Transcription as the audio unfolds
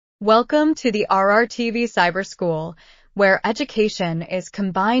Welcome to the RRTV Cyber School, where education is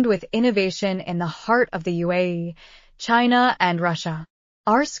combined with innovation in the heart of the UAE, China, and Russia.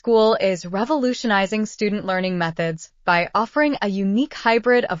 Our school is revolutionizing student learning methods by offering a unique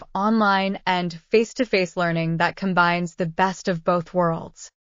hybrid of online and face-to-face learning that combines the best of both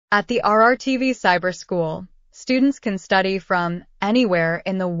worlds. At the RRTV Cyber School, students can study from anywhere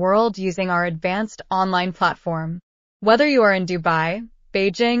in the world using our advanced online platform. Whether you are in Dubai,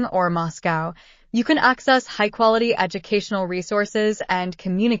 Beijing, or Moscow, you can access high-quality educational resources and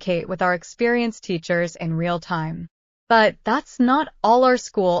communicate with our experienced teachers in real time. But that's not all. Our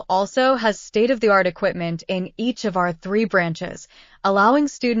school also has state-of-the-art equipment in each of our 3 branches, allowing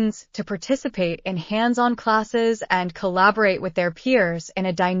students to participate in hands-on classes and collaborate with their peers in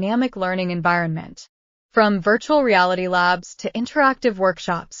a dynamic learning environment. From virtual reality labs to interactive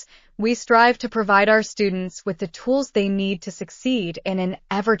workshops, we strive to provide our students with the tools they need to succeed in an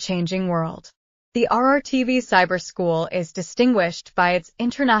ever-changing world. The RRTV Cyber School is distinguished by its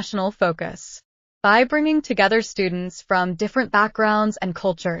international focus. By bringing together students from different backgrounds and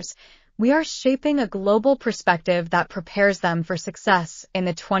cultures, we are shaping a global perspective that prepares them for success in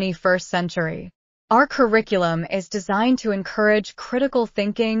the 21st century. Our curriculum is designed to encourage critical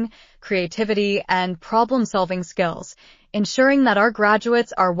thinking, creativity, and problem-solving skills, ensuring that our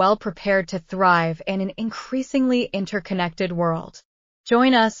graduates are well prepared to thrive in an increasingly interconnected world.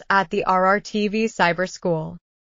 Join us at the RRTV Cyber School.